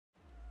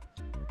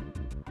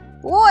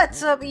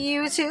What's up,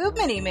 YouTube?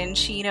 Mini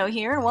Minchino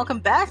here, and welcome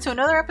back to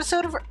another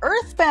episode of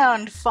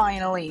EarthBound,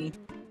 finally!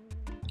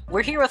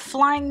 We're here with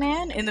Flying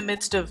Man in the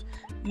midst of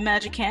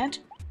Magicant,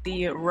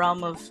 the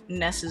realm of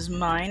Ness's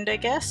mind, I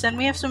guess, and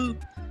we have some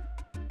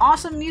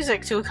awesome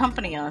music to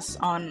accompany us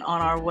on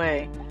our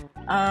way.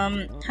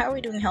 How are we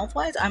doing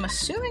health-wise? I'm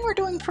assuming we're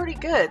doing pretty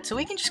good, so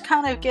we can just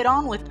kind of get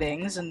on with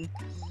things and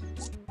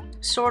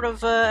sort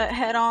of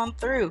head on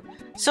through.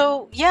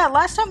 So yeah,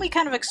 last time we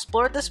kind of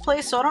explored this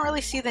place, so I don't really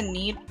see the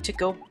need to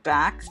go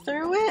back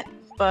through it,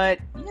 but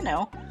you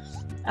know,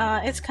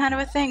 it's kind of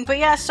a thing. But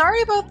yeah,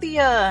 sorry about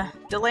the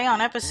delay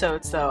on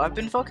episodes though. I've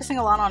been focusing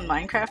a lot on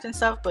Minecraft and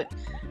stuff, but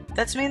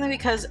that's mainly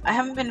because I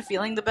haven't been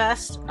feeling the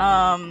best.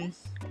 I don't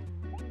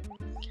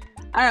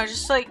know,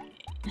 just like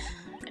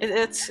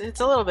it's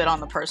a little bit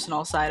on the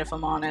personal side if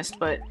I'm honest,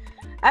 but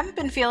I haven't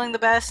been feeling the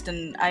best,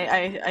 and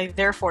I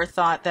therefore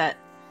thought that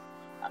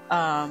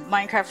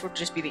Minecraft would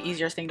just be the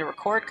easier thing to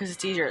record because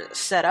it's easier to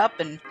set up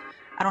and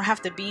I don't have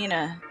to be in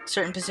a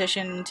certain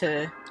position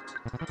to,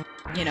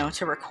 you know,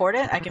 to record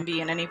it. I can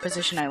be in any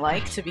position I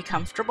like to be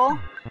comfortable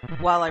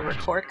while I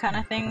record, kind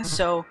of thing.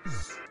 So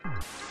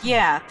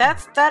yeah,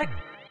 that's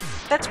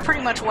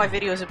pretty much why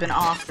videos have been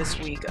off this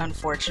week,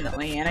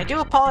 unfortunately, and I do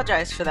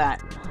apologize for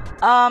that.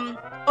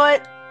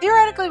 But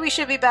theoretically we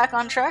should be back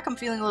on track. I'm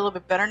feeling a little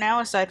bit better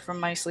now, aside from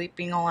my sleep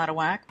being all out of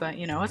whack, but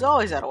you know, it's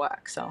always out of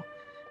whack, so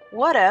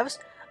whatevs.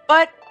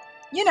 But,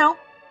 you know,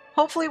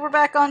 hopefully we're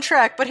back on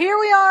track. But here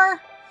we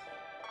are,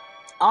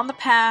 on the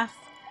path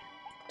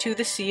to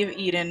the Sea of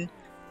Eden,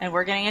 and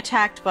we're getting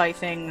attacked by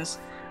things.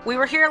 We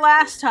were here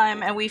last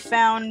time, and we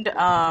found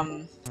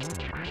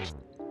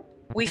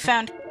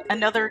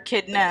another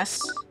Kid Ness.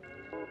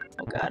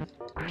 Oh god.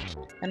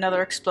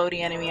 Another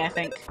explodey enemy, I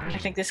think. I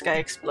think this guy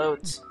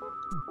explodes.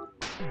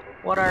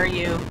 What are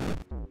you?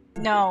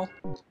 No.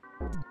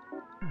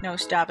 No,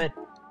 stop it.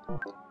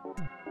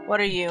 What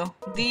are you?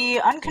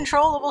 The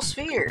uncontrollable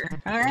sphere.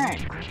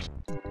 Alright.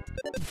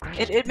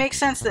 It makes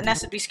sense that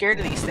Ness would be scared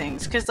of these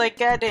things, because, like,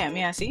 goddamn,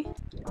 yeah, see?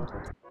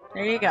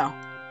 There you go.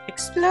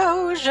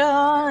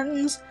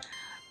 Explosions!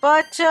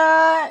 But,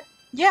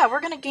 yeah, we're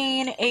gonna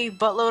gain a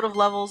buttload of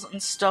levels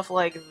and stuff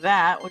like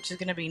that, which is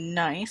gonna be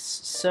nice.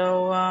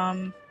 So,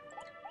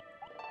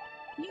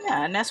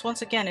 yeah, Ness,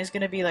 once again, is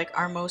gonna be, like,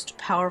 our most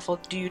powerful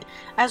dude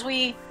as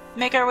we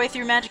make our way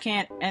through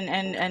Magicant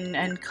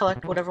and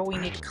collect whatever we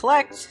need to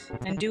collect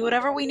and do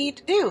whatever we need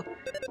to do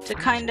to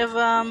kind of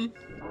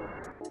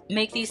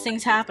make these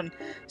things happen.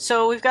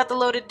 So we've got the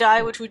loaded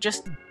die, which we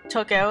just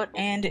took out,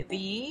 and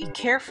the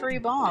carefree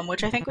bomb,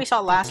 which I think we saw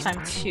last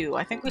time too.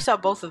 I think we saw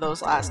both of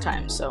those last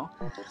time, so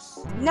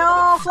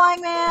no,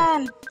 Flying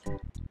Man!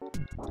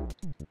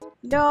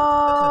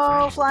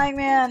 No, Flying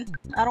Man!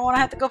 I don't want to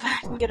have to go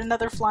back and get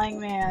another Flying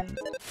Man.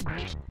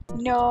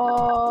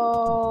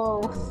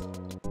 No!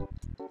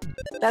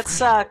 That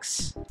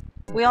sucks.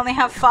 We only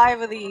have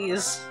 5 of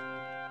these.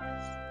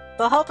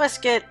 They'll help us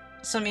get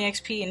some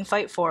EXP and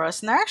fight for us,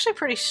 and they're actually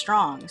pretty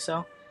strong,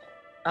 so...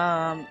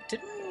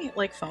 didn't we,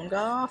 like, phone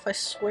got off? I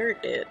swear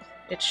it did.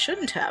 It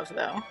shouldn't have,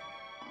 though.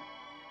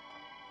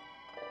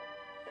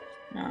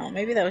 No,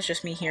 maybe that was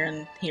just me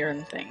hearing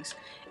things.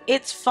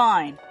 It's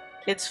fine.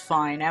 It's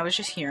fine. I was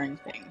just hearing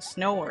things.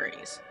 No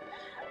worries.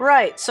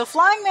 Right, so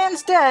Flying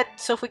Man's dead,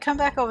 so if we come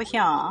back over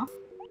here...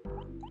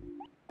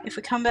 If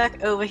we come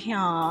back over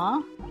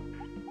here...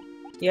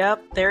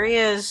 Yep, there he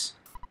is.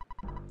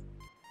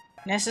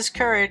 Ness's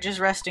courage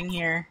is resting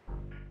here.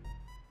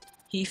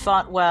 He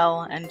fought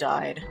well and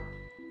died.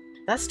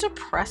 That's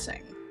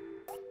depressing.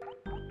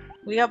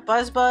 We got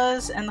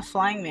Buzz and the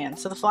Flying Man.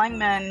 So the Flying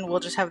Men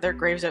will just have their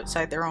graves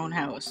outside their own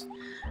house.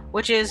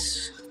 Which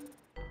is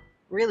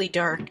really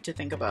dark to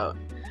think about.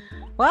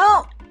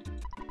 Well,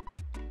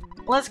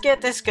 let's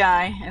get this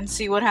guy and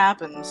see what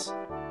happens.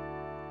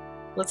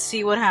 Let's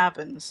see what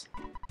happens.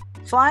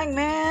 Flying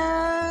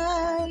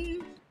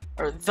Man!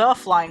 Or the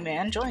Flying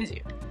Man joins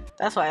you.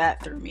 That's why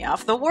that threw me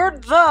off. The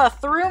word "the"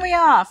 threw me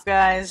off,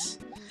 guys!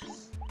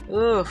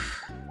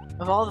 Oof.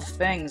 Of all the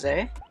things,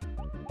 eh?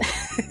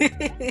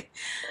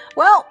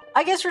 Well,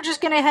 I guess we're just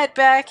gonna head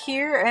back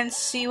here and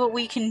see what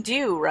we can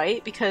do,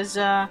 right? Because,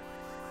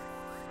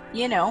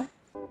 you know,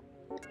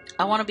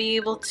 I want to be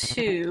able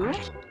to...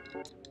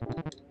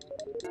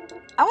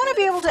 I want to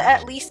be able to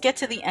at least get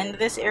to the end of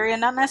this area,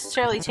 not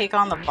necessarily take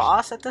on the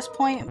boss at this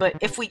point, but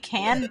if we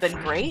can, then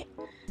great.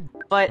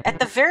 But at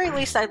the very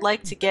least, I'd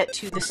like to get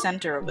to the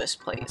center of this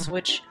place,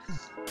 which,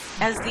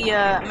 as the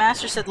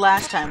master said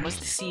last time, was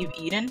the Sea of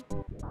Eden.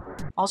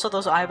 Also,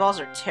 those eyeballs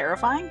are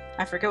terrifying.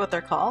 I forget what they're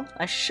called.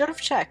 I should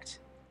have checked.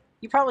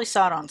 You probably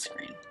saw it on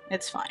screen.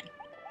 It's fine.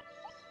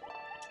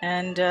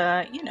 And,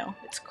 you know,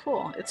 it's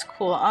cool. It's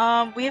cool.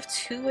 We have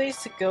 2 ways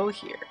to go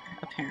here,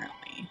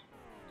 apparently.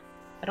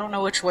 I don't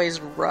know which way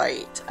is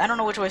right. I don't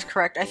know which way is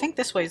correct. I think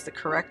this way is the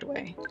correct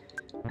way,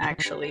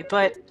 actually.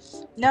 But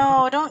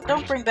no,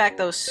 don't bring back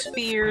those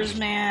spheres,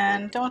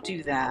 man. Don't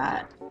do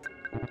that.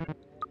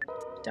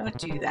 Don't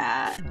do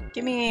that.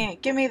 Give me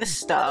the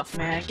stuff,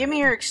 man. Give me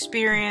your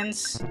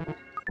experience.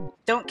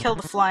 Don't kill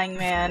the flying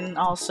man,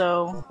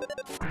 also.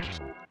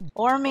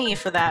 Or me,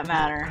 for that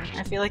matter.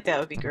 I feel like that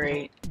would be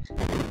great.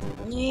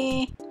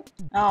 Yee.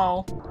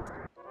 Oh.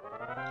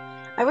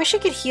 I wish you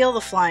could heal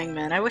the flying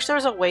man. I wish there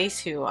was a way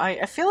to.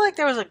 I feel like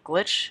there was a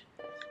glitch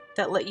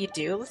that let you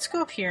do. Let's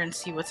go up here and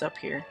see what's up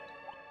here.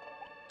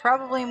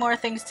 Probably more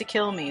things to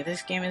kill me.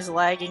 This game is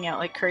lagging out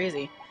like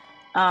crazy.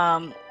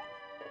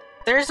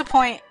 There's a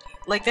point,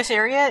 like this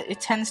area,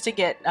 it tends to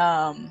get,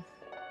 a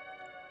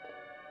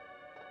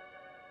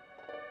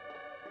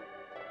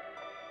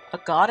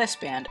goddess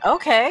band.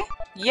 Okay.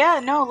 Yeah,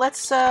 no,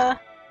 let's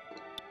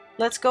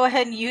go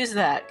ahead and use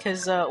that,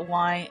 because,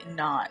 why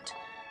not?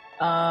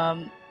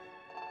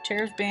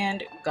 Cherub's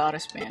band,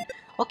 goddess band.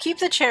 I'll keep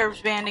the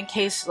cherub's band in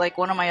case, like,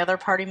 one of my other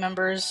party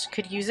members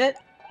could use it,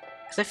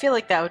 because I feel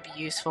like that would be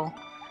useful.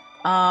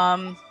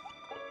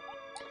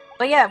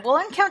 But yeah, we'll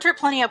encounter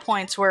plenty of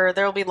points where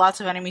there will be lots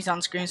of enemies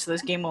on screen, so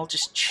this game will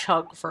just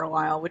chug for a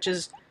while, which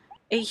is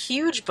a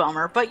huge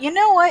bummer. But you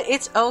know what?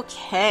 It's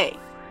okay.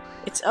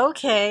 It's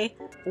okay.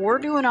 We're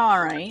doing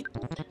alright.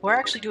 We're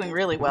actually doing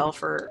really well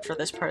for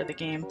this part of the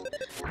game.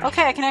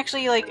 Okay, I can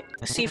actually, like,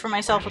 see for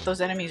myself what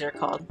those enemies are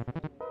called.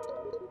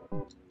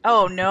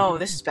 Oh no,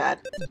 this is bad.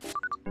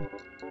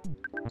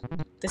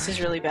 This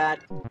is really bad.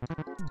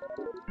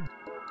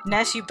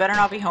 Ness, you better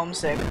not be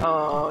homesick.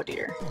 Oh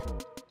dear.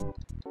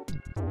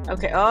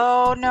 Okay,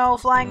 oh no,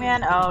 flying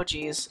man. Oh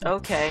jeez,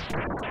 okay.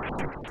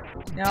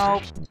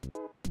 Nope.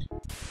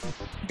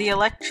 The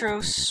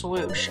electro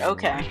swoosh.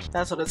 Okay,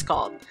 that's what it's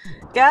called.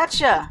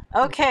 Gotcha!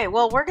 Okay,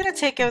 well we're gonna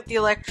take out the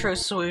electro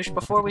swoosh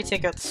before we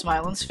take out the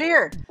smiling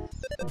sphere.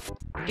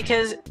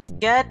 Because,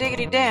 god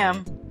diggity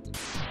damn.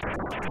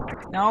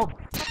 Nope.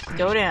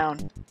 Go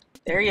down.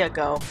 There you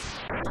go.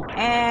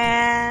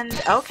 And,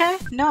 okay,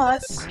 no,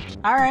 that's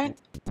alright.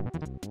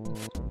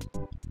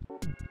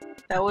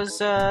 That was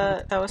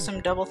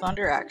some double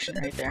thunder action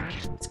right there.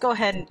 Let's go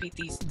ahead and beat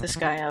this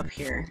guy up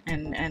here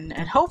and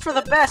hope for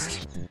the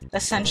best,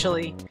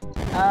 essentially.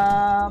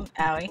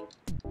 Owie.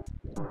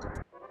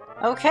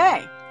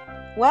 Okay.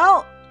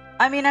 Well,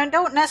 I mean, I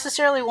don't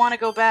necessarily want to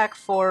go back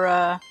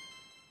for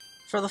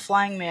the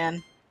flying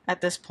man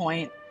at this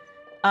point.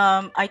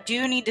 I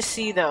do need to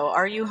see, though.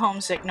 Are you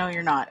homesick? No,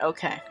 you're not.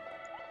 Okay.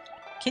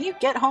 Can you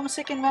get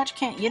homesick in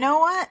Magicant? You know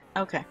what?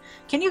 Okay.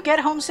 Can you get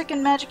homesick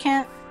in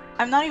Magicant?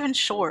 I'm not even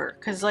sure,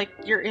 because, like,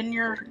 you're in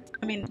your...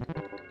 I mean,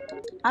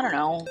 I don't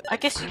know. I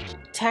guess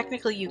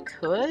technically you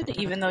could,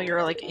 even though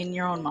you're, like, in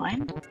your own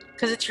mind?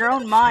 Because it's your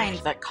own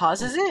mind that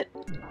causes it?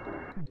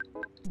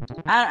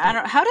 I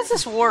don't... How does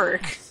this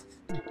work?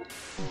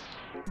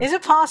 Is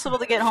it possible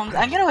to get home?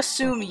 I'm going to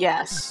assume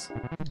yes.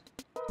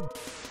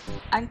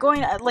 I'm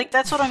going... Like,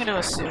 that's what I'm going to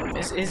assume,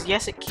 is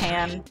yes, it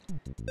can.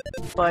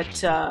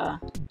 But, I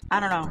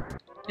don't know.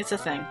 It's a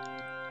thing.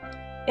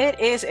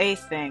 It is a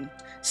thing.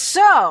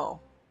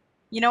 So...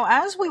 You know,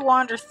 as we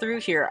wander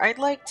through here, I'd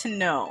like to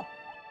know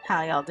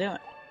how y'all doing.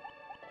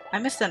 I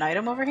missed an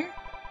item over here?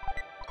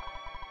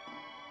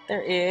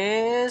 There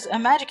is a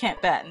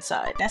Magicant bat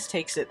inside. Ness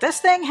takes it. This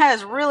thing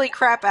has really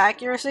crap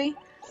accuracy,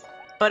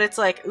 but it's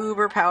like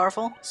uber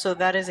powerful, so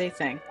that is a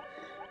thing.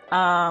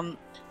 We're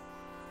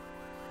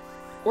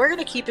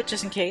gonna keep it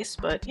just in case,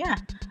 but yeah.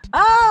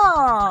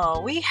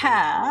 Oh, we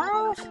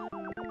have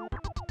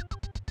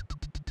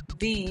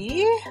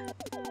the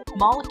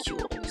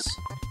molecules.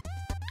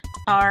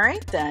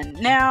 Alright then.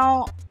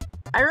 Now,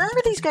 I remember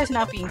these guys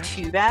not being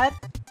too bad.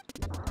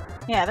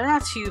 Yeah, they're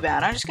not too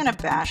bad. I'm just gonna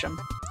bash them.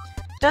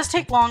 It does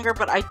take longer,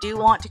 but I do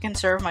want to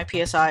conserve my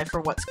PSI for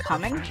what's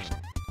coming.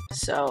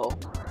 So,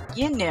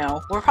 you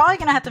know, we're probably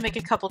gonna have to make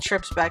a couple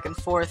trips back and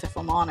forth, if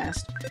I'm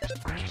honest.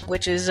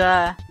 Which is,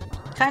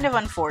 kind of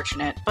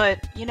unfortunate, but,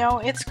 you know,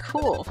 it's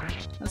cool.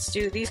 Let's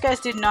do... These guys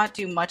did not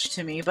do much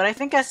to me, but I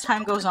think as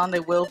time goes on, they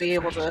will be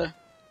able to...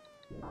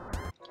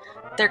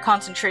 Their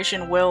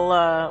concentration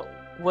will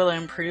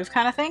improve,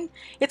 kind of thing.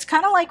 It's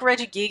kind of like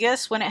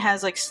Regigigas when it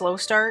has, like, slow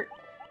start.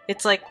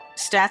 It's like,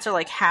 stats are,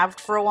 like, halved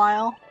for a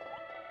while.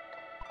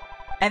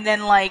 And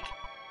then, like,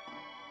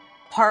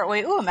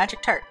 partway... Ooh, a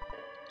magic tart.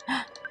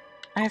 I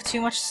have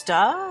too much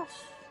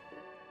stuff?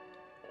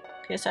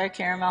 PSI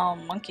Caramel,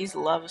 Monkey's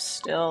Love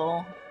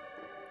still.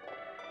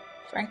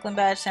 Franklin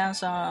Badge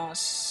sounds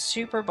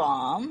Super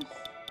Bomb.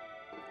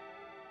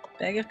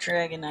 Bag of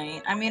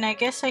Dragonite. I mean, I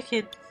guess I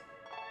could...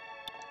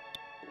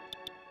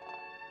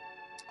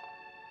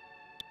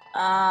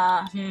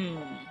 Can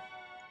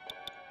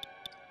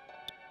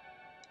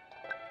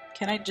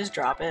I just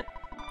drop it?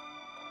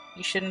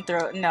 You shouldn't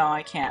throw it. No,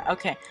 I can't.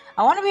 Okay.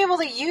 I want to be able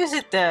to use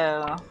it,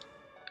 though.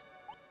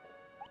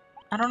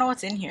 I don't know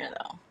what's in here,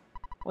 though.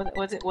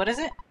 What is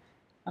it?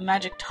 A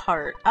magic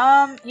tart.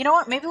 You know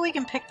what? Maybe we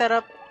can pick that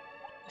up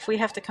if we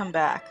have to come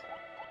back.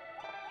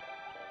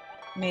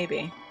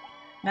 Maybe.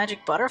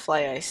 Magic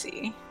butterfly, I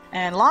see.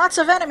 And lots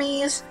of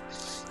enemies!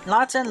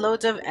 Lots and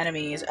loads of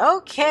enemies.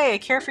 Okay, a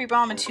carefree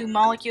bomb and 2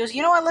 molecules.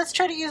 You know what? Let's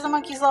try to use the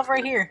monkey's love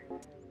right here.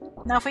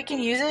 Now, if we can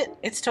use it,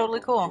 it's totally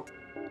cool.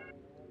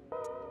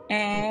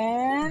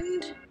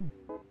 And...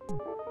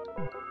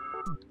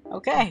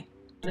 Okay.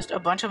 Just a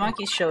bunch of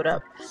monkeys showed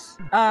up.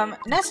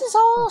 Ness is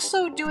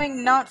also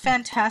doing not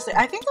fantastic.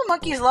 I think the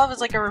monkey's love is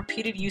like a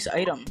repeated use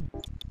item.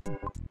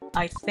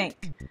 I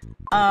think.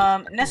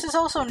 Ness is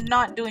also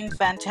not doing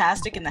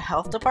fantastic in the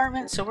health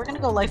department, so we're gonna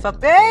go life up.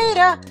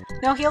 Beta!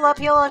 No, heal up,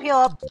 heal up, heal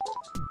up.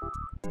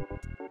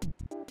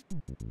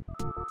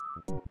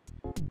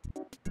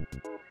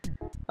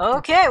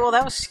 Okay, well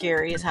that was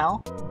scary as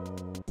hell.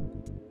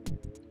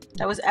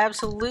 That was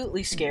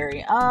absolutely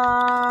scary.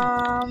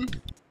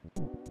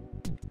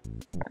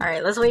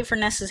 Alright, let's wait for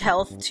Ness's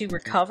health to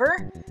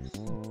recover.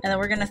 And then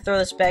we're gonna throw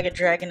this bag of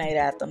Dragonite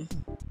at them.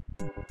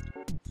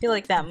 I feel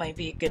like that might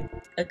be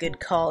a good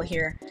call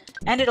here.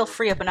 And it'll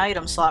free up an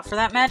item slot for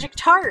that magic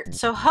tart.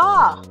 So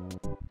ha!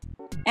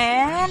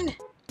 And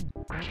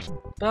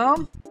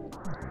boom.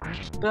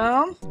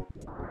 Boom.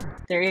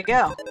 There you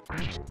go.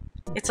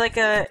 It's like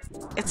a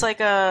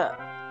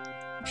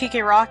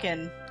PK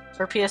Rockin'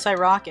 or PSI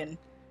Rockin'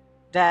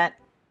 that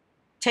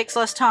takes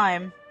less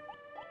time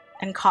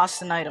and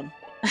costs an item.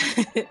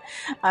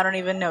 I don't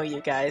even know, you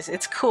guys.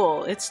 It's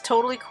cool. It's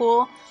totally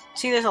cool.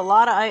 See, there's a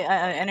lot of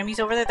enemies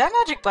over there. That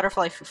magic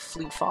butterfly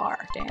flew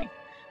far. Dang.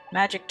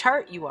 Magic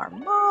tart, you are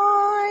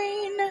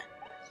mine.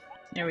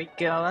 There we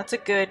go. That's a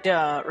good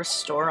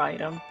restore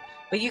item.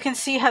 But you can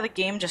see how the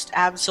game just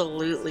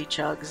absolutely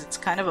chugs. It's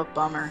kind of a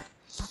bummer.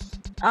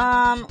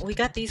 We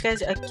got these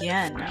guys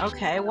again.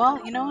 Okay,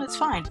 well, you know, it's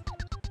fine.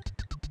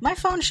 My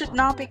phone should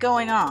not be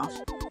going off.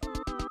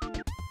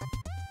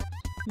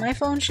 My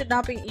phone should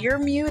not be- You're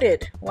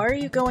muted. Why are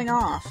you going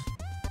off?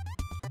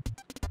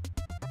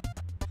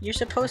 You're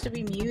supposed to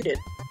be muted.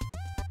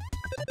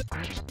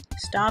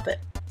 Stop it.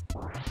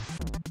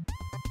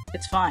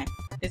 It's fine.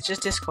 It's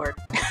just Discord.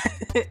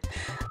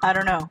 I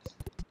don't know.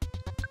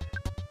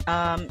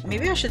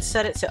 Maybe I should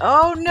set it to-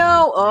 Oh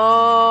no!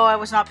 Oh, I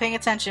was not paying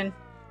attention.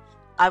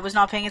 I was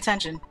not paying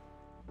attention.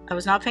 I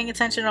was not paying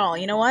attention at all.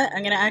 You know what?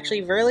 I'm gonna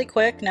actually really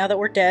quick, now that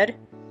we're dead,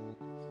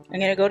 I'm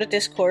gonna go to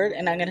Discord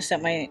and I'm gonna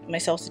set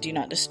myself to do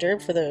not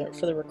disturb for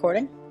the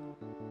recording.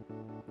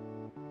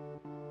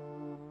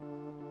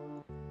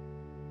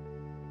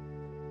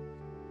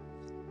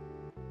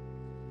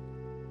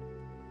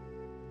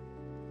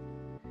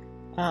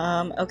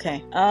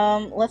 Okay.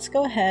 Let's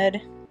go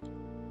ahead.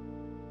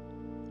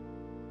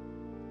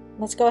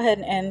 Let's go ahead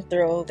and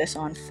throw this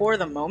on for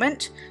the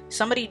moment.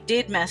 Somebody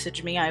did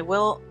message me. I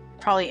will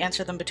probably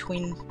answer them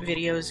between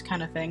videos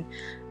kind of thing.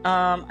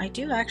 I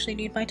do actually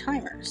need my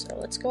timer, so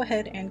let's go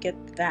ahead and get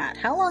that.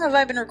 How long have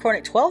I been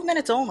recording? 12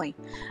 minutes only.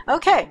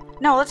 Okay,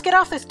 no, let's get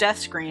off this death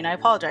screen. I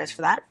apologize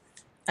for that.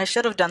 I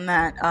should have done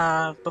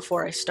that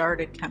before I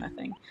started kind of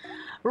thing.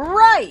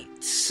 Right,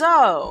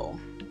 so...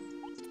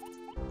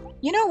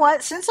 You know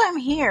what? Since I'm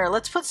here,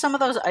 let's put some of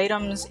those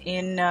items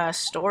in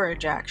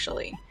storage,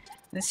 actually.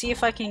 And see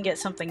if I can get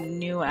something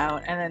new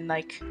out. And then,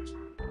 like...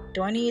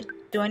 Do I need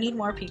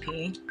more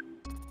PP?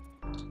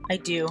 I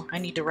do. I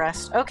need to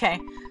rest. Okay.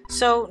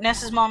 So,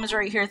 Ness's mom is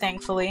right here,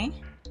 thankfully.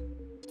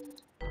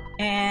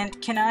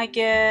 And can I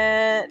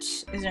get...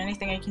 Is there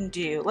anything I can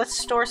do? Let's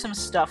store some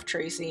stuff,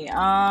 Tracy.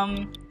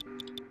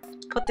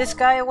 Put this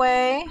guy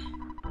away.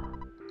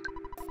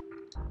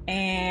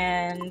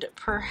 And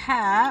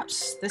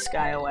perhaps this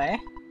guy away.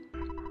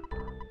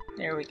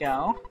 There we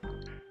go.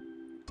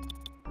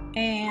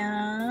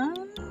 And...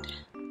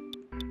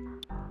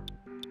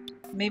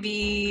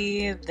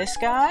 maybe this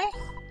guy?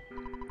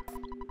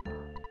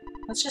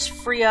 Let's just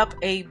free up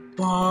a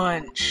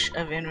bunch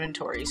of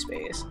inventory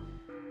space.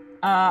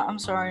 I'm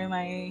sorry,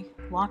 my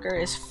locker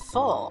is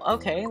full.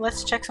 Okay,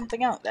 let's check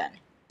something out then.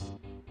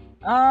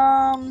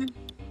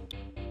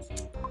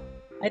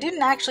 I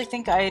didn't actually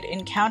think I'd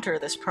encounter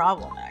this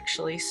problem,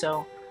 actually,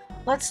 so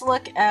let's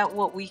look at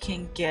what we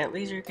can get.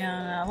 Laser gun.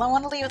 I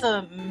want to leave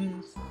the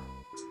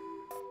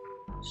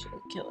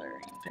shield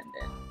killer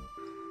pendant.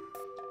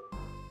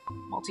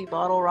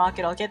 Multi-bottle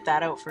rocket. I'll get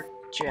that out for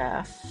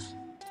Jeff.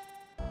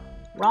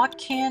 Rock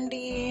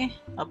candy,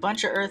 a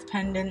bunch of earth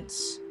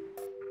pendants,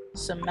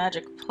 some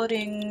magic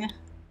pudding.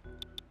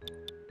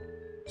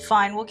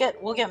 Fine, we'll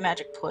get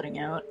magic pudding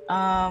out.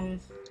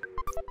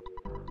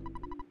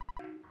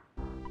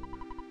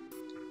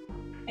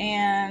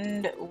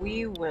 And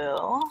we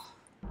will...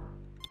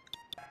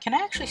 Can I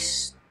actually...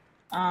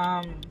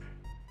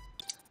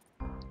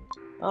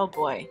 Oh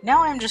boy.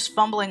 Now I'm just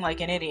fumbling like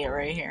an idiot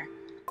right here.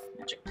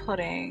 Magic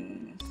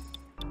pudding.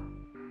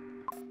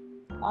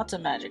 Lots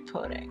of magic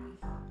pudding.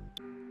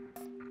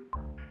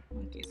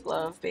 Monkeys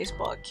love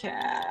baseball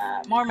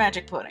cat. More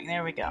magic pudding.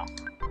 There we go.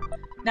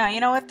 Now, you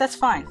know what? That's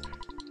fine.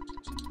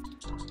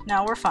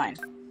 No, we're fine.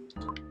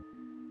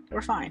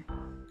 We're fine.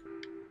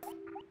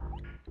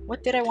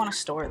 What did I want to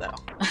store, though?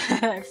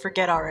 I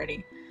forget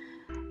already.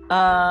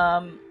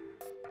 Magic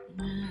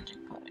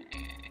pudding.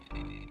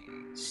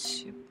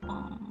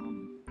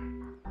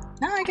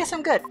 No, I guess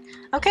I'm good.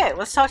 Okay,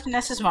 let's talk to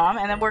Ness's mom,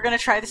 and then we're gonna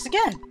try this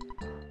again.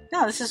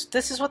 No, this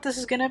is what this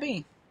is gonna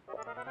be.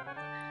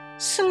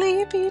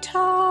 Sleepy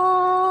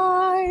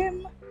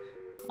time!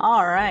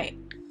 Alright.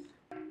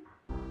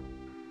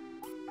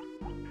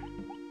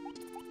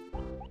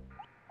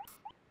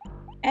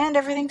 And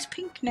everything's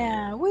pink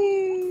now.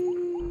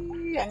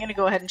 Whee! I'm gonna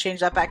go ahead and change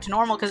that back to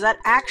normal because that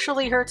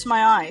actually hurts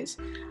my eyes.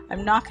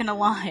 I'm not gonna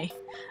lie.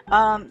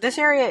 This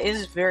area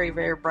is very,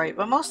 very bright,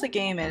 but most of the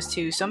game is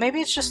too, so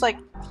maybe it's just like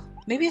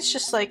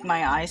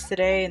my eyes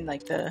today and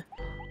like the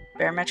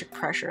barometric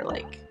pressure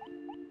like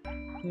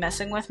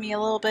messing with me a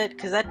little bit,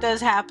 because that does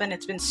happen.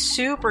 It's been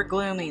super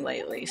gloomy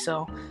lately,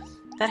 so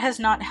that has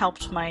not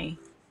helped my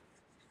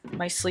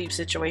sleep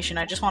situation.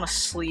 I just want to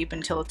sleep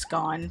until it's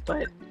gone,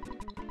 but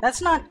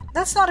that's not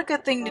a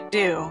good thing to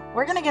do.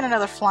 We're gonna get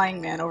another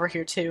flying man over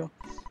here too.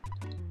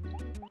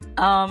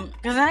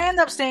 Because I end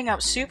up staying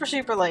up super,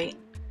 super late.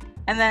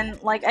 And then,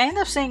 like, I end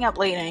up staying up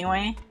late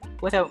anyway,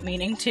 without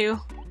meaning to.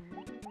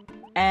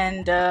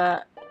 And,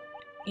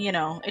 you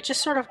know, it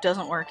just sort of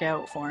doesn't work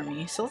out for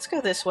me. So let's go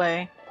this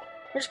way.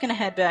 We're just gonna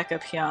head back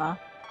up here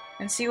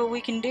and see what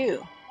we can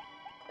do.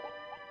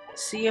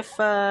 See if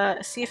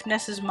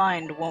Ness's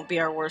mind won't be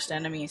our worst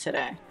enemy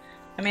today.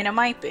 I mean, it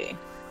might be.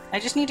 I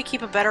just need to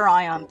keep a better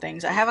eye on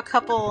things. I have a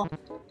couple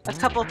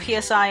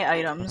PSI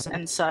items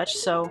and such,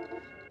 so,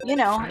 you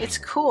know, it's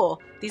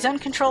cool. These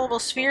uncontrollable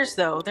spheres,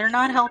 though, they're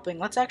not helping.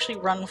 Let's actually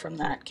run from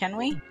that, can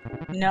we?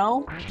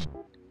 No?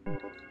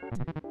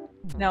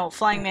 No,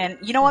 Flying Man.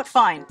 You know what?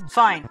 Fine.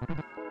 Fine.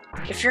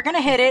 If you're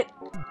gonna hit it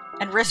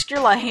and risk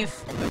your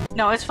life...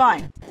 No, it's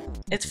fine.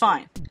 It's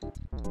fine.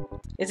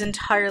 It's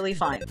entirely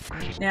fine.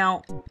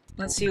 Now,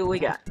 let's see what we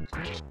got.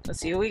 Let's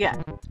see what we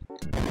got.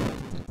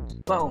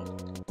 Boom.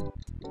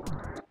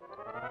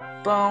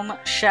 Boom.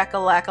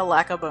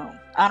 Shaka-laka-laka boom.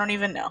 I don't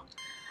even know.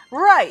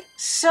 Right,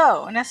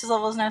 so, Ness's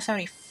level is now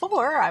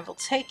 74. I will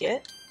take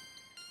it.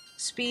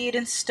 Speed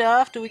and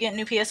stuff. Do we get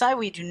new PSI?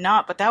 We do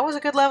not, but that was a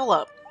good level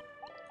up.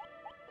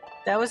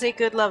 That was a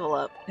good level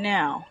up.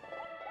 Now,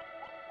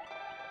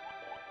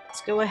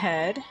 let's go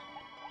ahead.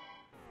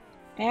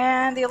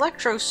 And the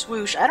Electro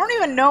Swoosh. I don't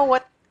even know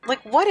what...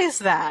 Like, what is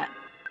that?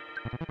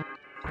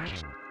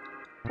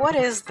 What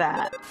is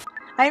that?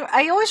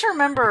 I always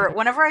remember,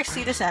 whenever I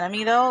see this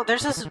enemy, though,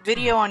 there's this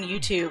video on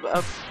YouTube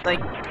of, like...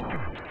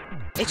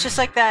 It's just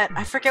like that,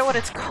 I forget what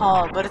it's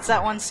called, but it's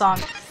that one song.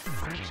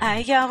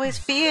 I always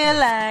feel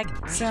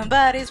like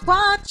somebody's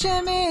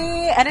watching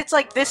me. And it's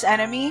like this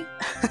enemy,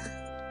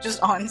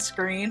 just on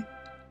screen.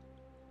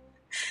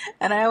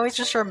 And I always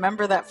just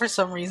remember that for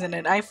some reason,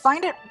 and I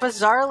find it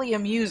bizarrely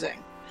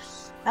amusing.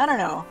 I don't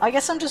know, I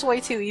guess I'm just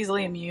way too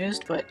easily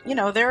amused, but, you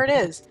know, there it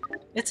is.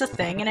 It's a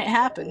thing, and it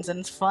happens, and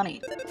it's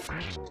funny.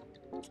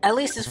 At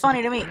least it's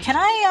funny to me. Can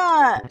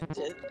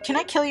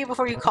I kill you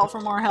before you call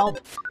for more help?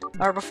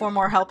 Or before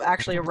more help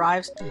actually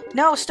arrives?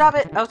 No, stop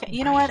it! Okay,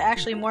 you know what?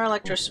 Actually, more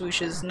Electro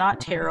Swoosh is not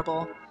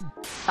terrible.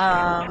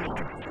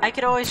 I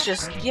could always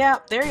just... Yeah,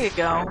 there you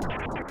go.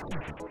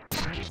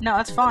 No,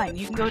 that's fine.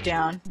 You can go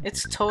down.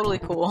 It's totally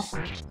cool.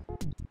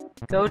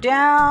 Go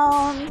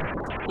down!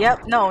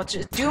 Yep, no,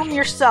 just doom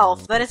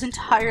yourself. That is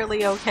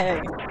entirely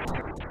okay.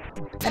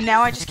 And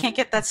now I just can't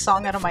get that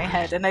song out of my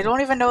head, and I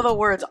don't even know the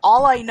words.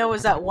 All I know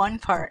is that one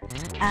part.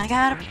 I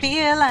gotta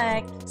feel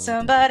like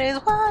somebody's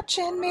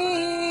watching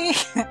me.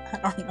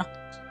 I don't know.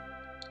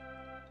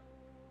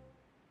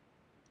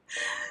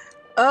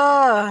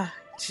 Oh,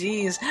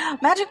 jeez.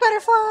 Magic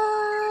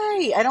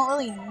Butterfly! I don't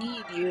really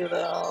need you,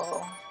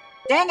 though.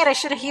 Dang it, I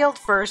should have healed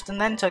first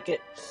and then took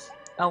it.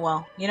 Oh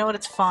well. You know what?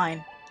 It's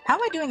fine. How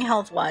am I doing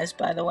health-wise,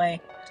 by the way?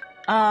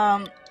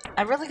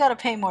 I really gotta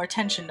pay more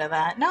attention to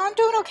that. No, I'm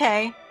doing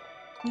okay.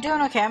 I'm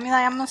doing okay. I mean,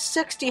 I'm a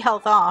 60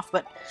 health off,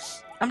 but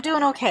I'm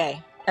doing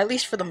okay. At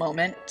least for the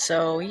moment.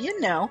 So, you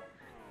know.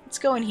 Let's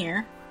go in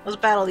here. Let's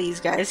battle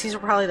these guys. These are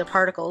probably the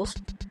particles.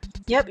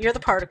 Yep, you're the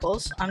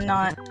particles. I'm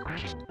not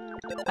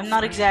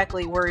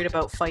exactly worried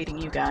about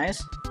fighting you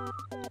guys.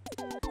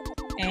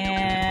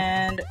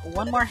 And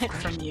one more hit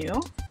from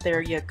you.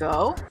 There you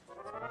go.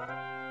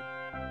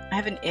 I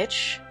have an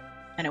itch,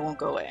 and it won't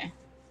go away.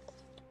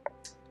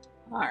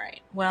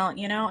 Alright. Well,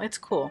 you know, it's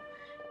cool.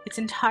 It's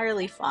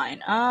entirely fine.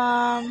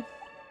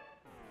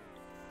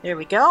 There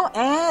we go.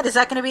 And is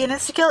that going to be an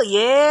insta-kill?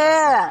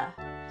 Yeah!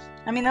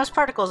 I mean, those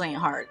particles ain't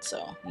hard,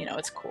 so, you know,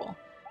 it's cool.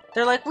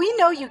 They're like, we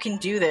know you can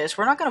do this.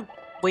 We're not going to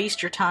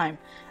waste your time.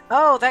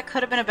 Oh, that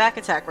could have been a back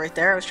attack right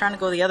there. I was trying to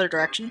go the other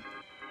direction.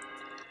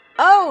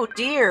 Oh,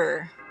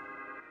 dear.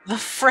 The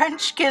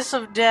French kiss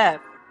of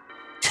death.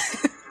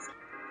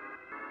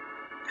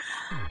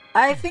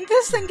 I think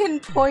this thing can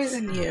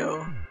poison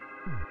you.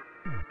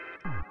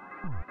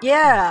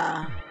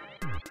 Yeah.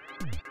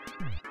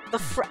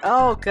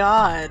 Oh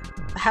god.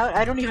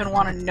 I don't even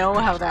want to know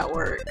how that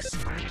works.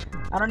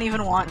 I don't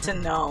even want to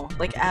know.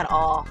 Like, at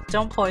all.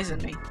 Don't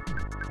poison me.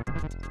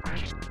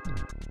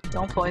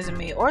 Don't poison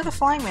me. Or the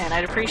Flying Man.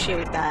 I'd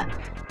appreciate that.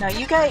 Now,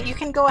 you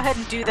can go ahead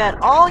and do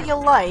that all you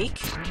like.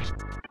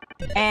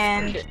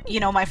 And, you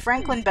know, my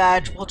Franklin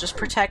badge will just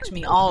protect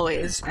me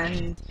always.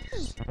 And,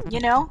 you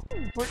know,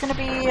 we're gonna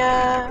be...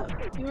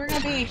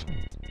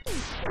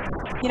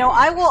 You know,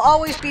 I will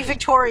always be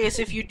victorious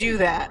if you do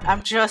that.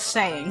 I'm just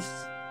saying.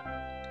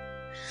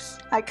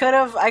 I could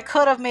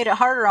have made it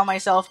harder on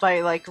myself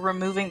by, like,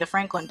 removing the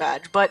Franklin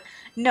badge, but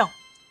no.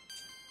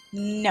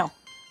 No.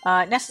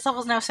 Ness's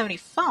level is now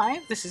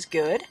 75. This is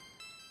good.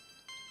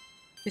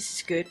 This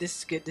is good, this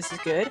is good, this is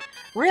good.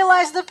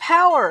 Realize the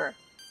power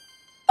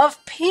of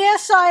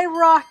PSI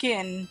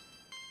Rockin'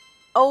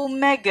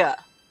 Omega.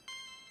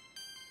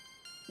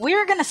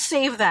 We're gonna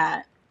save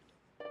that.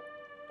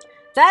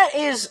 That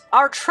is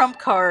our trump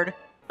card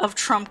of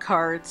trump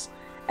cards.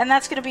 And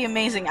that's gonna be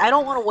amazing. I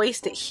don't want to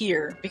waste it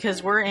here,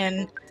 because we're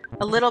in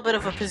a little bit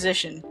of a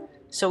position.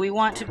 So we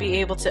want to be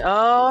able to...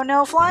 Oh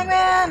no, Flying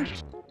Man!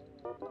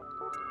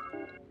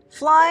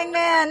 Flying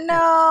Man,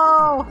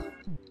 no!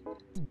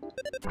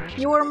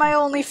 You were my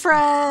only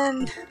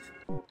friend!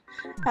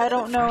 I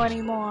don't know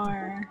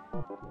anymore.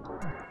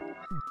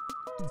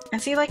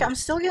 And see, like, I'm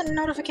still getting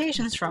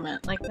notifications from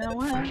it. Like, no,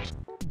 what?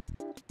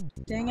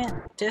 Dang it.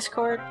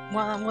 Discord?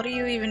 Well, what are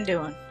you even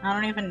doing? I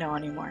don't even know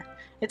anymore.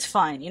 It's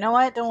fine. You know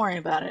what? Don't worry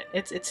about it.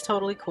 It's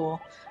totally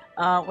cool.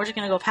 We're just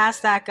gonna go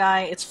past that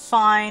guy. It's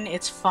fine.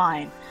 It's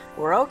fine.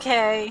 We're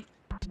okay.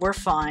 We're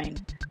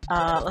fine.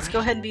 Let's go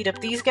ahead and beat up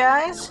these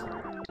guys.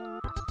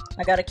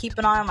 I gotta keep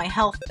an eye on my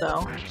health,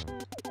 though.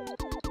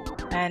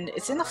 And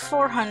it's in the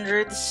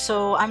 400s,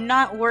 so I'm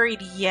not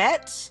worried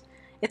yet.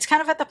 It's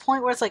kind of at the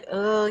point where it's like,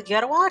 oh, you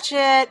gotta watch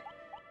it.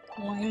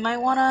 Well, you might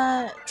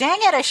wanna... Dang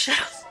it, I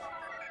should've...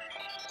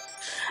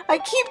 I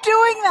keep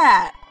doing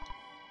that!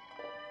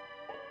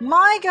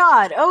 My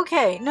god,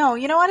 okay. No,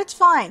 you know what? It's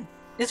fine.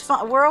 It's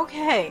fine. We're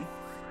okay.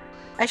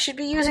 I should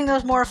be using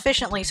those more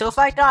efficiently, so if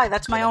I die,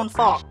 that's my own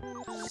fault.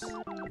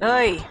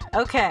 Oy,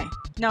 okay.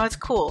 No, it's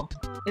cool.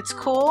 It's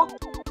cool.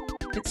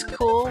 It's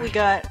cool. We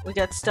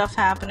got stuff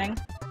happening.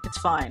 It's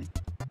fine.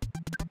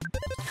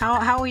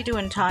 How are we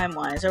doing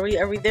time-wise? Are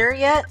we there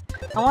yet?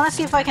 I want to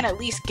see if I can at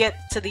least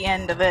get to the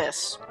end of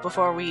this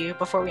before we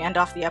end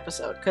off the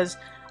episode, because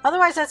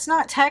otherwise that's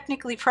not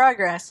technically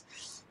progress.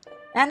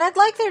 And I'd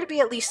like there to be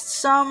at least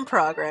some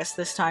progress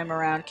this time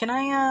around. Can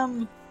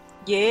I,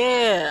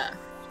 yeah.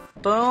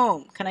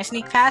 Boom. Can I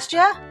sneak past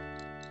ya?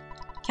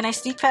 Can I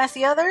sneak past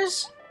the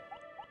others?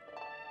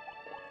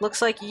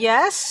 Looks like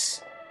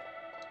yes.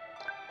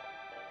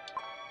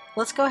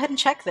 Let's go ahead and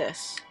check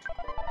this.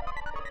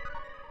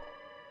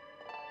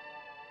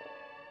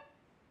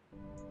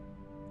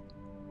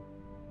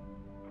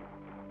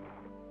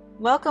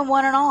 Welcome,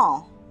 one and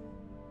all,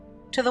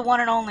 to the one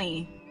and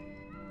only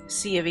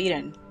Sea of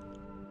Eden.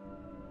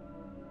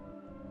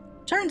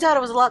 Turns out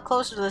it was a lot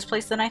closer to this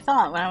place than I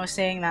thought when I was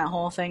saying that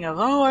whole thing of,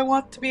 oh, I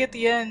want to be at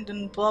the end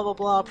and blah blah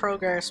blah,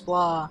 progress,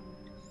 blah.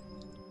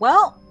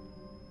 Well,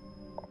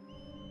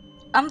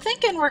 I'm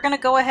thinking we're gonna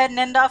go ahead and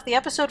end off the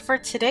episode for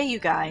today, you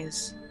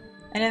guys.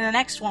 And in the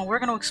next one, we're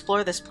gonna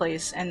explore this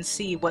place and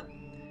see what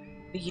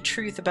the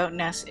truth about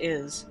Ness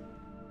is.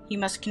 He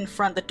must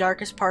confront the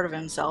darkest part of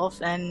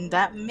himself, and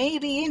that may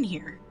be in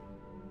here.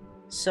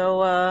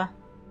 So,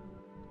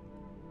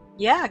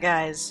 yeah,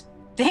 guys.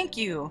 Thank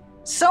you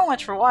so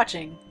much for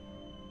watching.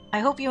 I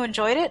hope you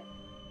enjoyed it,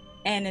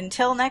 and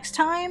until next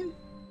time,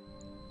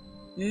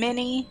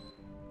 Minnie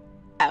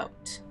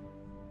out.